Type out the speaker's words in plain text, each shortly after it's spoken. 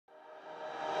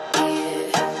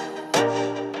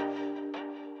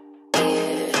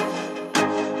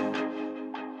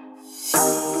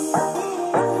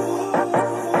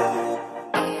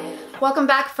Welcome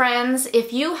back, friends.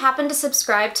 If you happen to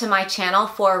subscribe to my channel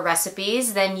for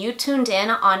recipes, then you tuned in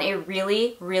on a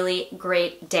really, really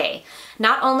great day.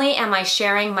 Not only am I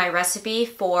sharing my recipe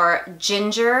for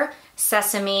ginger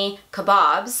sesame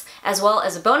kabobs, as well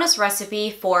as a bonus recipe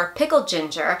for pickled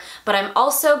ginger, but I'm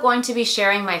also going to be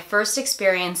sharing my first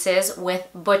experiences with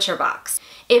ButcherBox.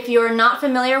 If you're not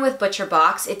familiar with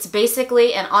ButcherBox, it's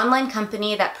basically an online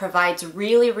company that provides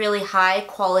really, really high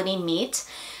quality meat.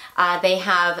 They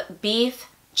have beef,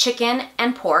 chicken,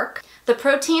 and pork. The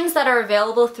proteins that are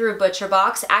available through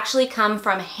ButcherBox actually come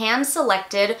from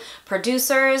hand-selected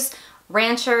producers,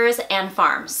 ranchers, and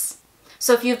farms.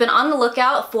 So if you've been on the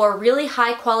lookout for really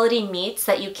high-quality meats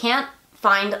that you can't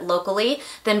find locally,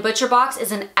 then ButcherBox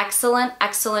is an excellent,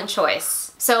 excellent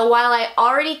choice. So while I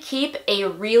already keep a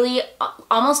really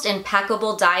almost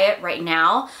impeccable diet right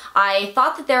now, I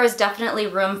thought that there was definitely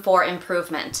room for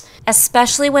improvement,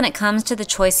 especially when it comes to the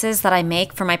choices that I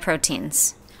make for my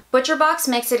proteins. ButcherBox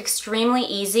makes it extremely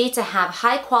easy to have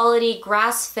high quality,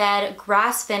 grass-fed,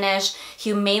 grass-finished,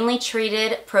 humanely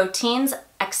treated proteins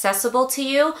accessible to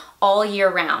you all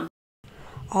year round.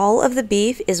 All of the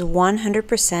beef is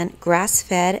 100%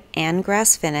 grass-fed and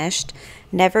grass-finished,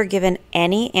 never given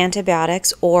any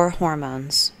antibiotics or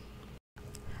hormones.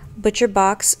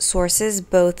 ButcherBox sources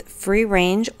both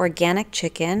free-range organic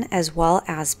chicken as well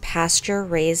as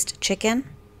pasture-raised chicken.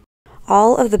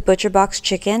 All of the ButcherBox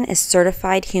chicken is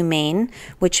certified humane,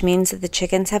 which means that the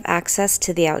chickens have access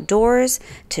to the outdoors,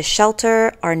 to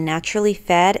shelter, are naturally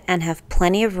fed, and have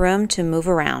plenty of room to move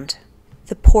around.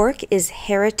 The pork is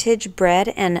heritage bred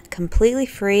and completely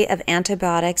free of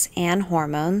antibiotics and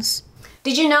hormones.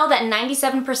 Did you know that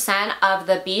 97% of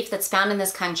the beef that's found in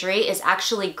this country is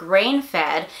actually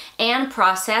grain-fed and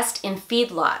processed in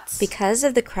feedlots? Because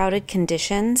of the crowded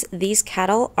conditions, these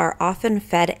cattle are often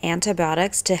fed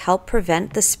antibiotics to help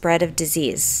prevent the spread of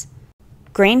disease.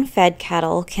 Grain-fed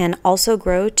cattle can also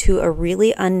grow to a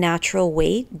really unnatural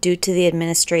weight due to the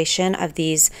administration of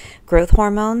these growth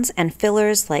hormones and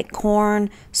fillers like corn,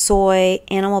 soy,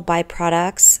 animal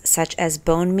byproducts such as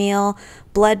bone meal,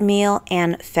 blood meal,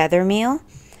 and feather meal.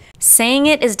 Saying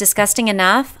it is disgusting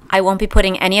enough, I won't be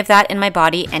putting any of that in my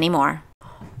body anymore.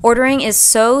 Ordering is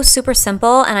so super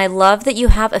simple, and I love that you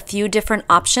have a few different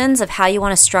options of how you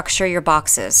want to structure your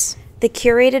boxes. The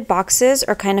curated boxes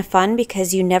are kind of fun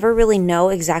because you never really know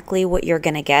exactly what you're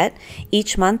going to get.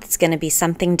 Each month it's going to be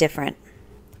something different.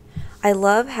 I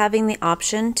love having the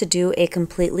option to do a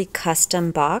completely custom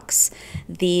box.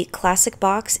 The classic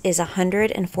box is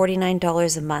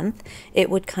 $149 a month.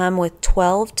 It would come with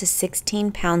 12 to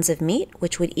 16 pounds of meat,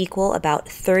 which would equal about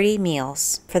 30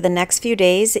 meals. For the next few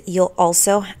days, you'll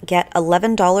also get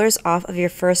 $11 off of your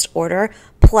first order,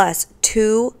 plus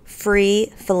 2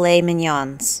 free filet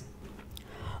mignons.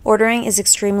 Ordering is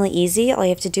extremely easy. All you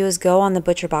have to do is go on the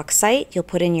ButcherBox site. You'll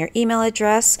put in your email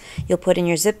address. You'll put in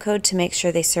your zip code to make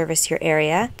sure they service your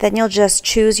area. Then you'll just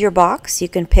choose your box. You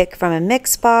can pick from a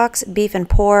mixed box, beef and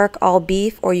pork, all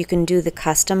beef, or you can do the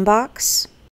custom box.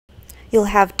 You'll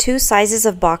have 2 sizes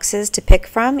of boxes to pick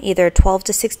from, either 12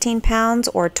 to 16 pounds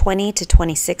or 20 to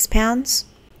 26 pounds.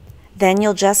 Then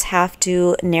you'll just have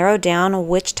to narrow down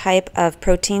which type of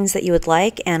proteins that you would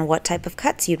like and what type of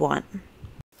cuts you'd want.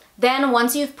 Then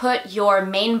once you've put your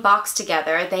main box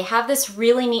together, they have this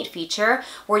really neat feature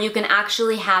where you can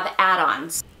actually have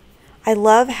add-ons. I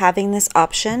love having this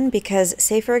option because,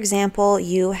 say for example,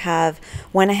 you have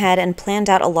went ahead and planned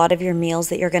out a lot of your meals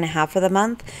that you're going to have for the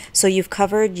month. So you've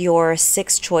covered your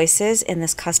 6 choices in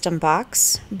this custom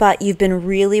box, but you've been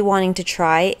really wanting to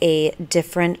try a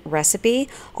different recipe.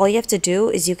 All you have to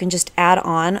do is you can just add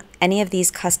on any of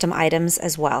these custom items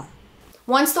as well.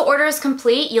 Once the order is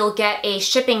complete, you'll get a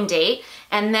shipping date,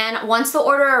 and then once the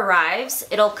order arrives,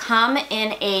 it'll come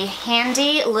in a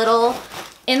handy little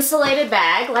insulated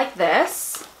bag like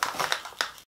this.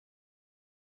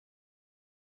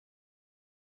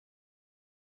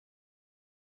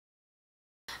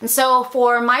 And so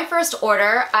for my first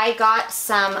order, I got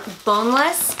some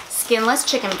boneless, skinless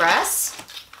chicken breasts.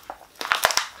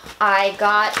 I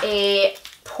got a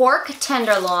pork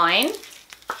tenderloin.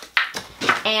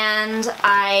 And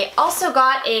I also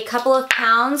got a couple of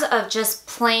pounds of just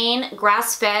plain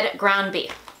grass-fed ground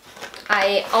beef.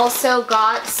 I also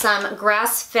got some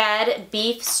grass-fed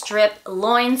beef strip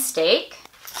loin steak.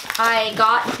 I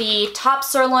got the top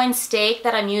sirloin steak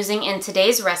that I'm using in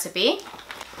today's recipe.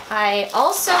 I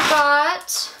also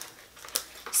got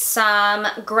some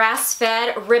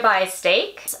grass-fed ribeye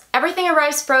steak. Everything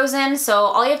arrives frozen, so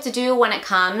all you have to do when it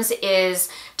comes is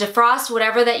defrost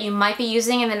whatever that you might be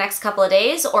using in the next couple of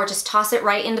days, or just toss it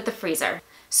right into the freezer.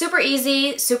 Super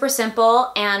easy, super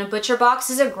simple, and ButcherBox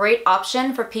is a great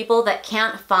option for people that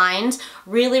can't find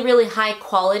really high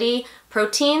quality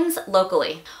proteins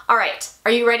locally. All right,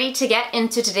 are you ready to get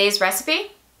into today's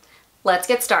recipe? Let's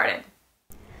get started.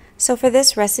 So for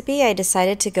this recipe, I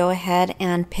decided to go ahead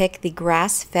and pick the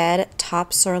grass-fed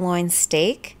top sirloin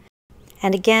steak.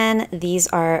 And again, these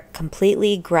are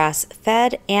completely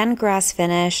grass-fed and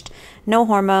grass-finished, no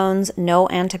hormones, no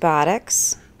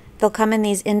antibiotics. They'll come in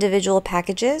these individual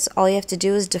packages. All you have to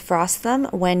do is defrost them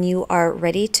when you are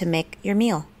ready to make your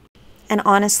meal. And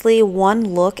honestly,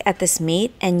 one look at this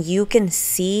meat and you can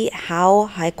see how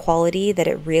high quality that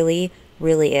it really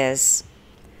is.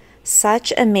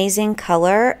 Such amazing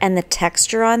color, and the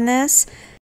texture on this.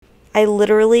 I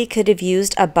literally could have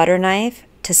used a butter knife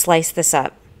to slice this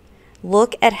up.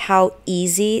 Look at how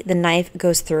easy the knife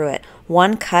goes through it.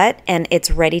 One cut and it's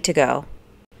ready to go.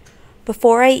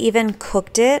 Before I even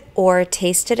cooked it or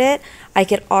tasted it, I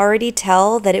could already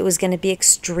tell that it was going to be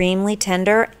extremely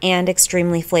tender and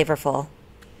extremely flavorful.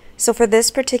 So for this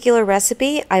particular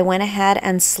recipe, I went ahead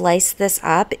and sliced this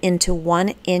up into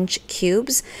 1-inch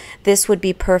cubes. This would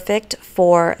be perfect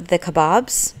for the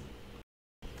kabobs.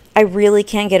 I really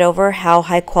can't get over how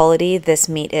high quality this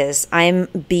meat is. I'm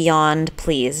beyond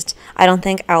pleased. I don't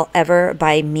think I'll ever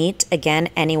buy meat again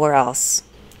anywhere else.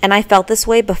 And I felt this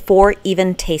way before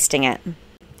even tasting it.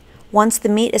 Once the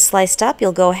meat is sliced up,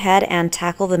 you'll go ahead and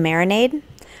tackle the marinade.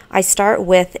 I start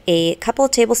with a couple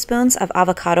of tablespoons of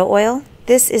avocado oil.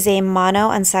 This is a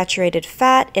monounsaturated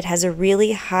fat. It has a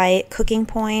really high cooking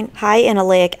point, high in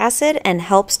oleic acid, and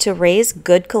helps to raise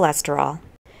good cholesterol.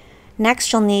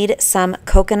 Next, you'll need some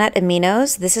coconut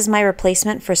aminos. This is my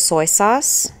replacement for soy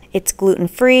sauce. It's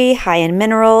gluten-free, high in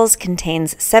minerals,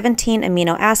 contains 17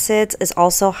 amino acids, is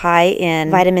also high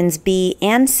in vitamins B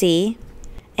and C,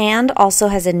 and also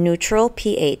has a neutral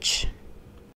pH.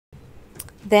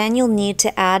 Then you'll need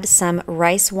to add some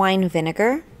rice wine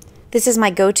vinegar. This is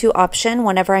my go-to option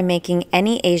whenever I'm making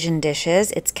any Asian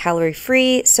dishes. It's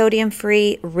calorie-free,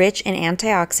 sodium-free, rich in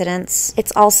antioxidants.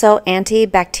 It's also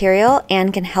antibacterial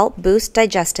and can help boost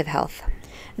digestive health.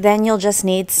 Then you'll just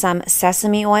need some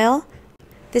sesame oil.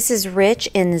 This is rich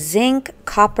in zinc,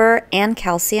 copper, and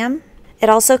calcium. It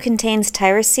also contains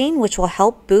tyrosine, which will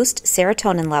help boost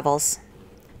serotonin levels.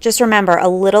 Just remember, a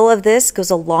little of this goes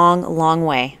a long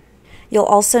way. You'll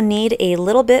also need a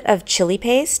little bit of chili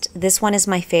paste. This one is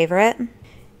my favorite.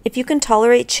 If you can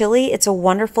tolerate chili, it's a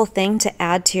wonderful thing to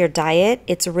add to your diet.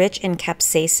 It's rich in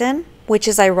capsaicin, which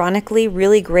is ironically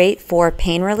really great for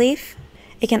pain relief.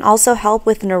 It can also help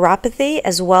with neuropathy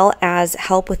as well as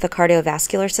help with the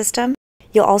cardiovascular system.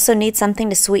 You'll also need something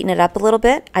to sweeten it up a little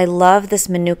bit. I love this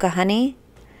Manuka honey.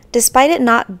 Despite it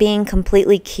not being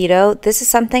completely keto, this is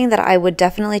something that I would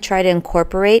definitely try to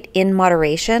incorporate in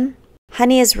moderation.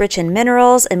 Honey is rich in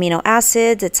minerals, amino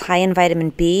acids, it's high in vitamin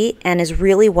B, and is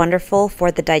really wonderful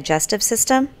for the digestive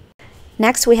system.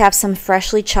 Next, we have some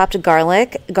freshly chopped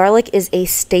garlic. Garlic is a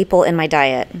staple in my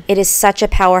diet. It is such a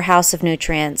powerhouse of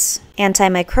nutrients.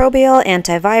 Antimicrobial,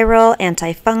 antiviral,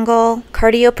 antifungal,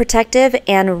 cardioprotective,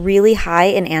 and really high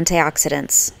in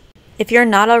antioxidants. If you're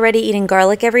not already eating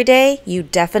garlic every day, you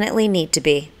definitely need to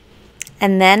be.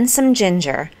 And then some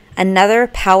ginger, another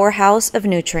powerhouse of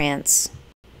nutrients.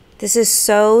 This is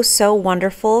so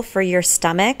wonderful for your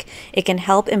stomach. It can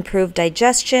help improve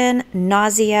digestion,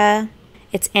 nausea.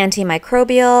 It's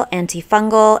antimicrobial,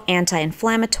 antifungal,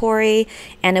 anti-inflammatory,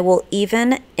 and it will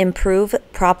even improve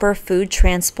proper food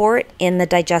transport in the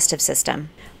digestive system.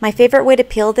 My favorite way to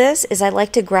peel this is I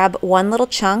like to grab one little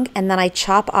chunk and then I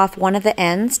chop off one of the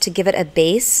ends to give it a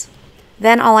base.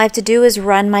 Then all I have to do is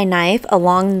run my knife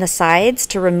along the sides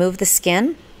to remove the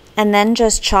skin, and then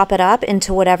just chop it up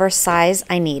into whatever size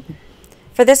I need.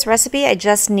 For this recipe, I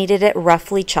just needed it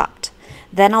roughly chopped.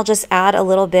 Then I'll just add a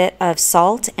little bit of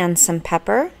salt and some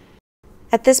pepper.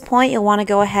 At this point, you'll want to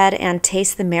go ahead and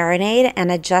taste the marinade and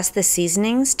adjust the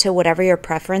seasonings to whatever your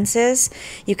preference is.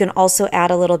 You can also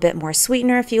add a little bit more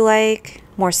sweetener if you like,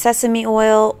 more sesame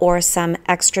oil, or some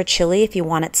extra chili if you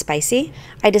want it spicy.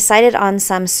 I decided on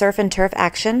some surf and turf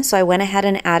action, so I went ahead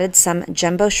and added some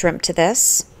jumbo shrimp to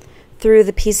this. Threw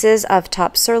the pieces of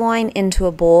top sirloin into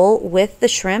a bowl with the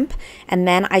shrimp, and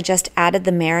then I just added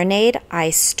the marinade.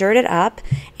 I stirred it up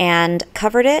and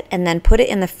covered it and then put it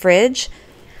in the fridge.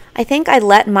 I think I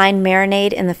let mine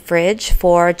marinate in the fridge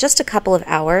for just a couple of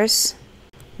hours.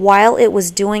 While it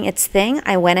was doing its thing,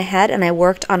 I went ahead and I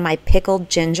worked on my pickled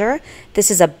ginger.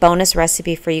 This is a bonus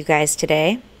recipe for you guys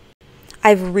today.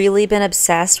 I've really been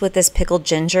obsessed with this pickled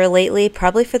ginger lately,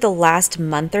 probably for the last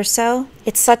month or so.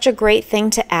 It's such a great thing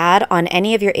to add on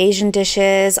any of your Asian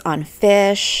dishes, on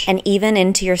fish, and even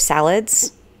into your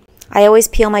salads. I always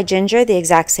peel my ginger the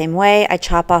exact same way. I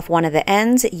chop off one of the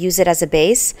ends, use it as a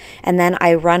base, and then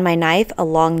I run my knife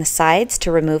along the sides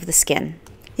to remove the skin.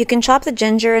 You can chop the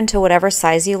ginger into whatever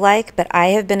size you like, but I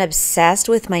have been obsessed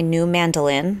with my new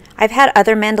mandolin. I've had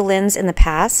other mandolins in the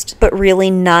past, but really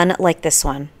none like this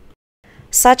one.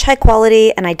 Such high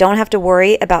quality, and I don't have to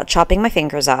worry about chopping my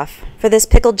fingers off. For this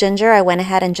pickled ginger, I went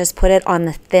ahead and just put it on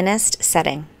the thinnest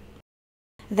setting.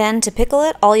 Then to pickle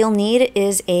it, all you'll need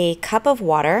is a cup of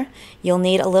water. You'll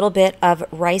need a little bit of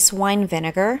rice wine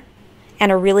vinegar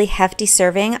and a really hefty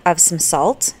serving of some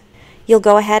salt. You'll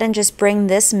go ahead and just bring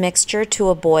this mixture to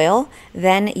a boil.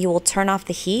 Then you will turn off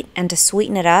the heat, and to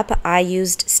sweeten it up, I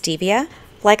used stevia.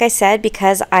 Like I said,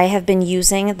 because I have been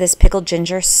using this pickled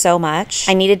ginger so much,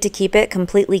 I needed to keep it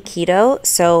completely keto,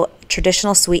 so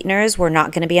traditional sweeteners were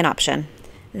not going to be an option.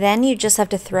 Then you just have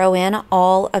to throw in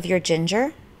all of your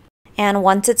ginger. And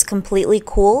once it's completely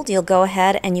cooled, you'll go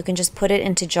ahead and you can just put it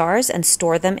into jars and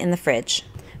store them in the fridge.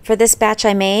 For this batch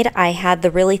I made, I had the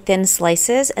really thin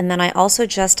slices, and then I also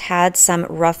just had some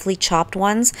roughly chopped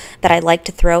ones that I like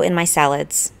to throw in my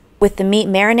salads. With the meat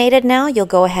marinated now, you'll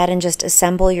go ahead and just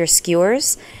assemble your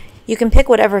skewers. You can pick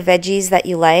whatever veggies that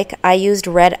you like. I used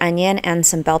red onion and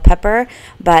some bell pepper,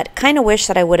 but kind of wish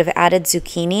that I would have added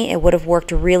zucchini. It would have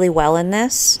worked really well in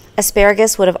this.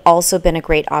 Asparagus would have also been a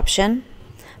great option.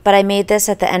 But I made this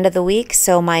at the end of the week,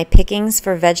 so my pickings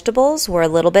for vegetables were a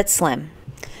little bit slim.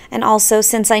 And also,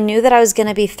 since I knew that I was going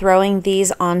to be throwing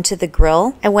these onto the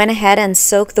grill, I went ahead and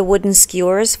soaked the wooden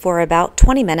skewers for about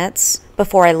 20 minutes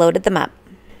before I loaded them up.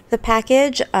 The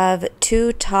package of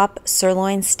 2 top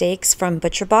sirloin steaks from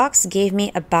ButcherBox gave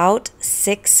me about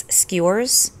 6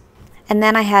 skewers. And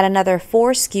then I had another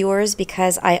 4 skewers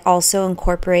because I also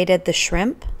incorporated the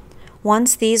shrimp.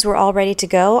 Once these were all ready to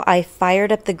go, I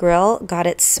fired up the grill, got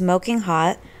it smoking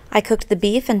hot. I cooked the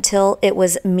beef until it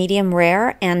was medium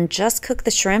rare and just cooked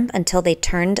the shrimp until they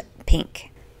turned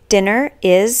pink. Dinner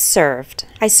is served.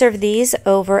 I served these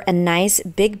over a nice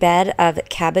big bed of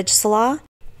cabbage slaw.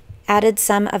 Added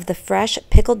some of the fresh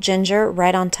pickled ginger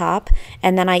right on top,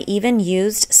 and then I even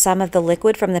used some of the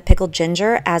liquid from the pickled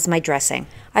ginger as my dressing.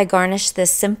 I garnished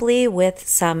this simply with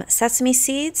some sesame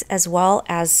seeds as well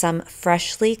as some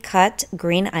freshly cut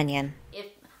green onion.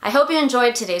 I hope you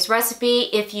enjoyed today's recipe.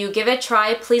 If you give it a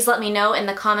try, please let me know in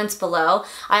the comments below.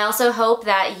 I also hope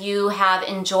that you have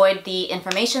enjoyed the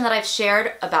information that I've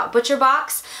shared about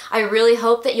ButcherBox. I really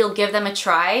hope that you'll give them a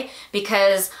try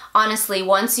because honestly,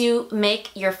 once you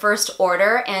make your first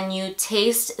order and you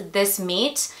taste this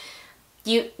meat,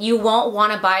 you won't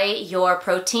want to buy your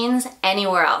proteins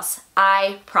anywhere else.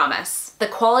 I promise. The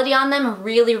quality on them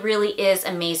really, really is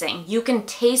amazing. You can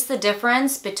taste the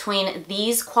difference between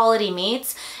these quality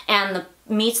meats and the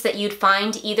meats that you'd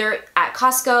find either at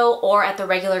Costco or at the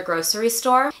regular grocery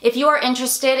store. If you are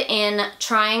interested in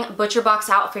trying ButcherBox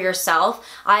out for yourself,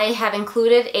 I have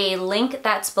included a link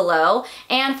that's below.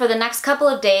 And for the next couple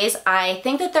of days, I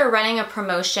think that they're running a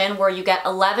promotion where you get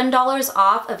 $11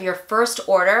 off of your first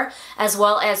order, as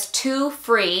well as 2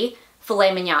 free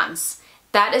filet mignons.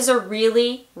 That is a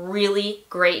really, really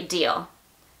great deal.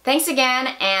 Thanks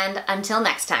again, and until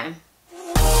next time.